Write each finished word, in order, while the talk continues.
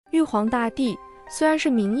玉皇大帝虽然是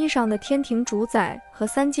名义上的天庭主宰和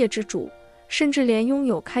三界之主，甚至连拥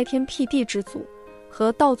有开天辟地之祖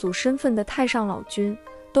和道祖身份的太上老君，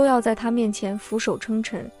都要在他面前俯首称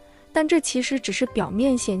臣，但这其实只是表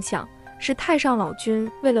面现象，是太上老君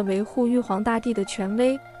为了维护玉皇大帝的权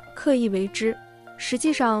威刻意为之。实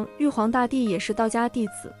际上玉皇大帝也是道家弟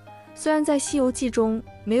子，虽然在《西游记》中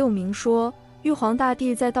没有明说玉皇大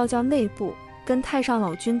帝在道教内部跟太上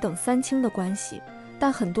老君等三清的关系，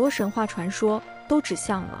但很多神话传说都指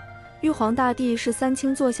向了玉皇大帝是三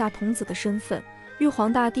清座下童子的身份。玉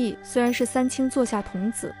皇大帝虽然是三清座下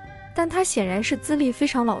童子，但他显然是资历非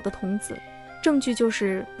常老的童子。证据就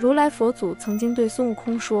是如来佛祖曾经对孙悟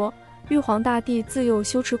空说，玉皇大帝自幼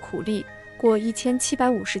修持苦力，过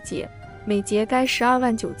1750劫，每劫该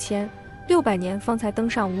129600年方才登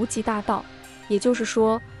上无极大道。也就是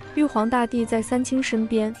说，玉皇大帝在三清身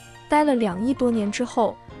边待了2亿多年之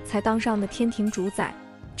后才当上的天庭主宰。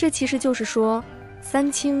这其实就是说，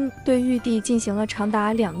三清对玉帝进行了长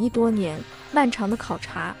达2亿多年漫长的考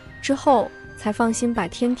察之后，才放心把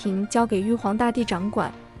天庭交给玉皇大帝掌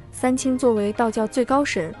管。三清作为道教最高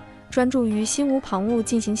神，专注于心无旁骛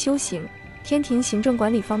进行修行，天庭行政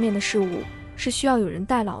管理方面的事务是需要有人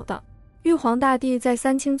代劳的。玉皇大帝在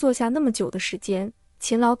三清坐下那么久的时间，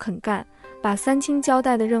勤劳肯干，把三清交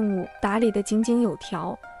代的任务打理得井井有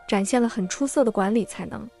条，展现了很出色的管理才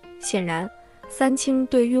能。显然三清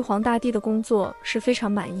对玉皇大帝的工作是非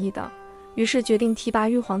常满意的，于是决定提拔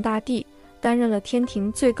玉皇大帝担任了天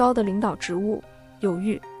庭最高的领导职务。有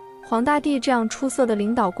玉皇大帝这样出色的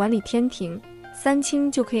领导管理天庭，三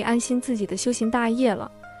清就可以安心自己的修行大业了。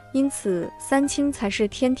因此三清才是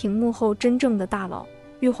天庭幕后真正的大佬，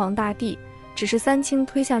玉皇大帝只是三清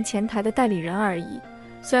推向前台的代理人而已。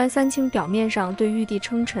虽然三清表面上对玉帝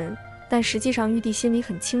称臣，但实际上玉帝心里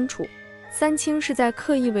很清楚，三清是在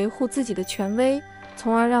刻意维护自己的权威，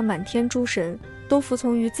从而让满天诸神都服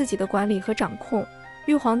从于自己的管理和掌控。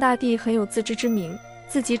玉皇大帝很有自知之明，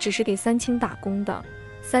自己只是给三清打工的，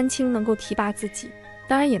三清能够提拔自己，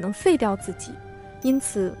当然也能废掉自己。因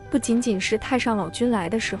此不仅仅是太上老君来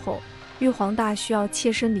的时候，玉皇大需要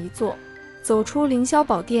切身离座，走出凌霄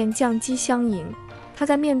宝殿降机相迎。他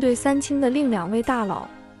在面对三清的另2位大佬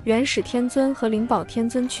元始天尊和灵宝天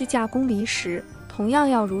尊屈驾攻离时，同样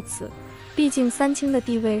要如此。毕竟三清的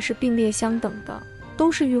地位是并列相等的，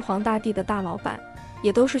都是玉皇大帝的大老板，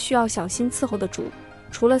也都是需要小心伺候的主。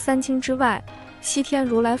除了三清之外，西天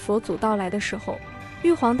如来佛祖到来的时候，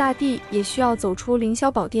玉皇大帝也需要走出凌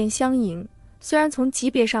霄宝殿相迎。虽然从级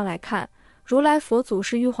别上来看，如来佛祖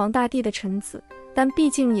是玉皇大帝的臣子，但毕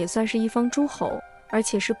竟也算是一方诸侯，而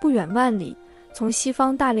且是不远万里从西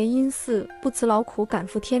方大雷音寺不辞劳苦赶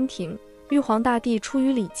赴天庭。玉皇大帝出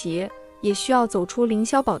于礼节，也需要走出凌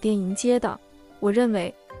霄宝殿迎接的。我认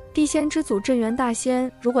为地仙之祖镇元大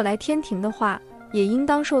仙如果来天庭的话，也应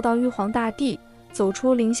当受到玉皇大帝走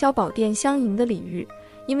出凌霄宝殿相迎的礼遇，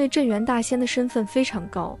因为镇元大仙的身份非常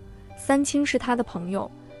高，三清是他的朋友，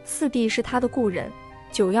四帝是他的故人，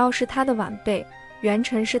九曜是他的晚辈，元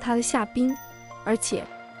辰是他的下宾。而且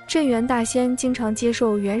镇元大仙经常接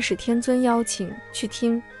受元始天尊邀请去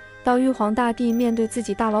听到玉皇大帝面对自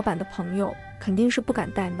己大老板的朋友，肯定是不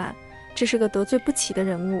敢怠慢，这是个得罪不起的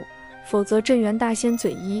人物。否则镇元大仙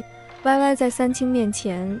嘴一歪歪在三清面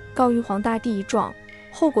前告玉皇大帝一状，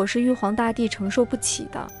后果是玉皇大帝承受不起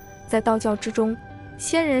的。在道教之中，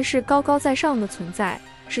仙人是高高在上的存在，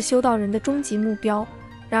是修道人的终极目标。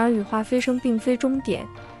然而羽化飞升并非终点，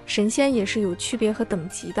神仙也是有区别和等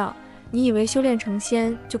级的。你以为修炼成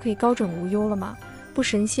仙就可以高枕无忧了吗？不，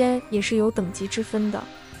神仙也是有等级之分的，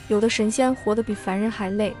有的神仙活得比凡人还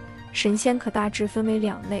累。神仙可大致分为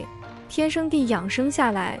2类，天生地养生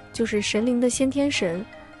下来就是神灵的先天神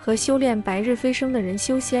和修炼白日飞升的人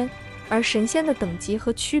修仙，而神仙的等级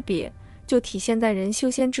和区别就体现在人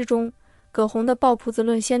修仙之中。葛洪的《抱朴子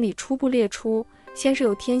论仙》里初步列出，先是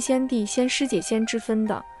有天仙、地仙、师姐仙之分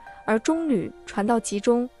的，而中吕传到集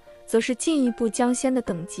中则是进一步将仙的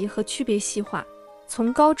等级和区别细化，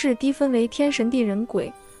从高至低分为天神、地人、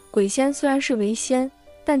鬼。鬼仙虽然是为仙，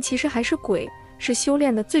但其实还是鬼，是修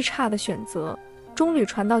炼的最差的选择。中吕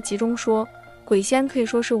传到集中说，鬼仙可以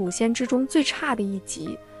说是5仙之中最差的一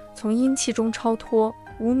级，从阴气中超脱，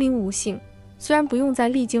无名无姓，虽然不用再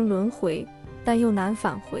历经轮回，但又难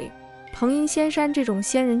返回。蓬瀛仙山这种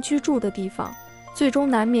仙人居住的地方，最终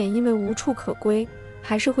难免因为无处可归，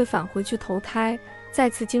还是会返回去投胎，再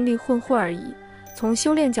次经历混混而已。从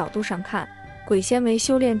修炼角度上看，鬼仙为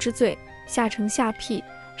修炼之最，下乘下辟，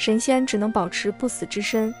神仙只能保持不死之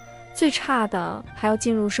身，最差的还要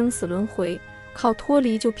进入生死轮回，靠脱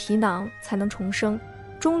离旧皮囊才能重生。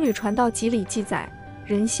中吕传道集里记载，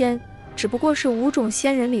人仙只不过是5种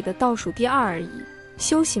仙人里的倒数第2而已。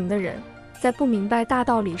修行的人在不明白大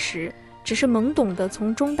道理时，只是懵懂地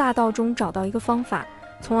从中大道中找到一个方法，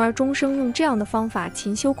从而终生用这样的方法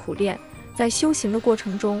勤修苦练。在修行的过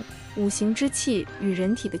程中，5行之气与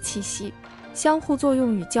人体的气息相互作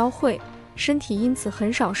用与交汇，身体因此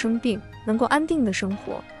很少生病，能够安定的生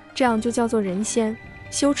活，这样就叫做人仙。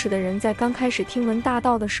羞耻的人在刚开始听闻大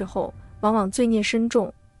道的时候，往往罪孽深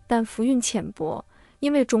重，但福运浅薄，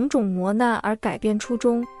因为种种磨难而改变初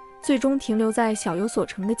衷，最终停留在小有所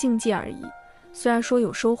成的境界而已。虽然说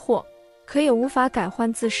有收获，可也无法改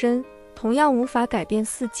换自身，同样无法改变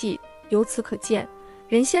四季。由此可见，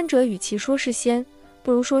人仙者与其说是仙，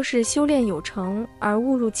不如说是修炼有成而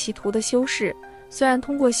误入歧途的修士。虽然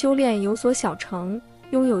通过修炼有所小成，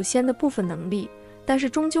拥有仙的部分能力，但是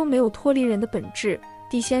终究没有脱离人的本质。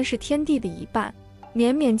地仙是天地的一半，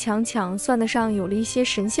勉勉强强算得上有了一些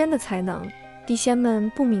神仙的才能。地仙们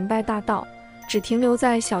不明白大道，只停留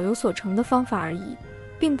在小有所成的方法而已，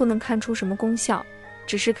并不能看出什么功效，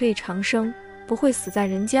只是可以长生，不会死在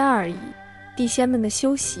人间而已。地仙们的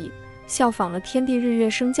修习效仿了天地日月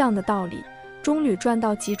升降的道理，中吕传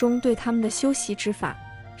道集中对他们的修习之法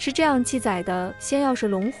是这样记载的：先要是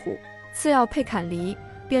龙虎，次要配坎离，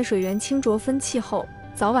变水源清浊分气候，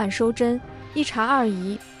早晚收针，一察二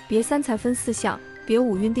仪，别3才分4象，别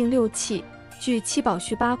5运定6气，据7宝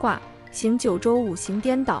序8卦，行9周5行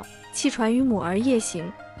颠倒，气传于母而夜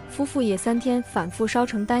行，夫妇也3天反复烧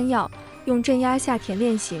成丹药，用镇压下田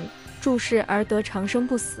炼行，注释而得长生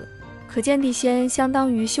不死。可见地仙相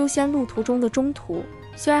当于修仙路途中的中途，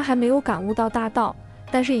虽然还没有感悟到大道，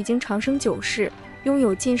但是已经长生久世，拥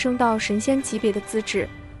有晋升到神仙级别的资质。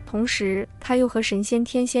同时他又和神仙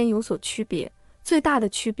天仙有所区别，最大的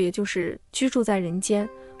区别就是居住在人间。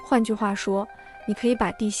换句话说，你可以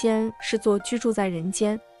把地仙视作居住在人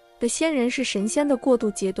间的仙人是神仙的过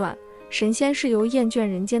渡阶段，神仙是由厌倦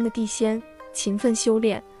人间的地仙勤奋修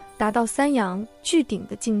炼，达到3阳俱鼎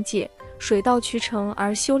的境界，水到渠成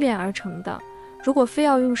而修炼而成的。如果非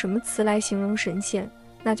要用什么词来形容神仙，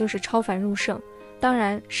那就是超凡入圣。当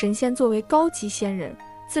然，神仙作为高级仙人，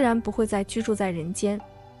自然不会再居住在人间，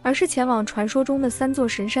而是前往传说中的3座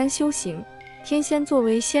神山修行。天仙作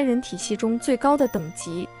为仙人体系中最高的等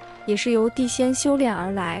级，也是由地仙修炼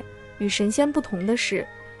而来。与神仙不同的是，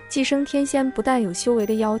寄生天仙不但有修为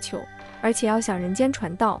的要求，而且要向人间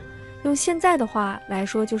传道，用现在的话来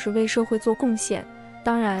说，就是为社会做贡献。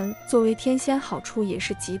当然，作为天仙好处也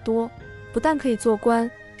是极多，不但可以做官，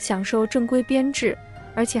享受正规编制，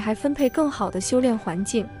而且还分配更好的修炼环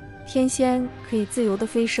境。天仙可以自由的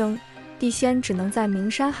飞升，地仙只能在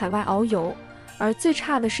名山海外遨游，而最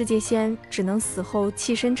差的世界仙只能死后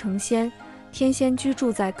弃身成仙。天仙居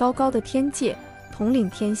住在高高的天界，统领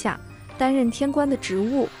天下，担任天官的职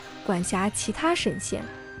务，管辖其他神仙；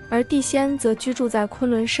而地仙则居住在昆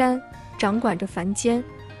仑山，掌管着凡间。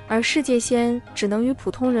而世界仙只能与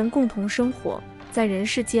普通人共同生活，在人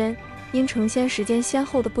世间，因成仙时间先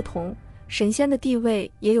后的不同，神仙的地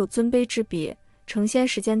位也有尊卑之别。成仙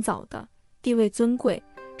时间早的地位尊贵，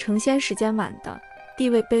成仙时间晚的地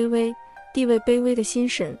位卑微。地位卑微的新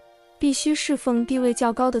神必须侍奉地位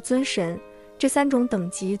较高的尊神，这3种等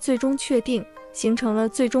级最终确定，形成了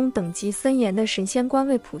最终等级森严的神仙官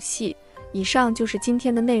位谱系。以上就是今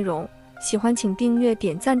天的内容，喜欢请订阅、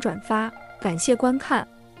点赞、转发，感谢观看，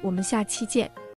我们下期见。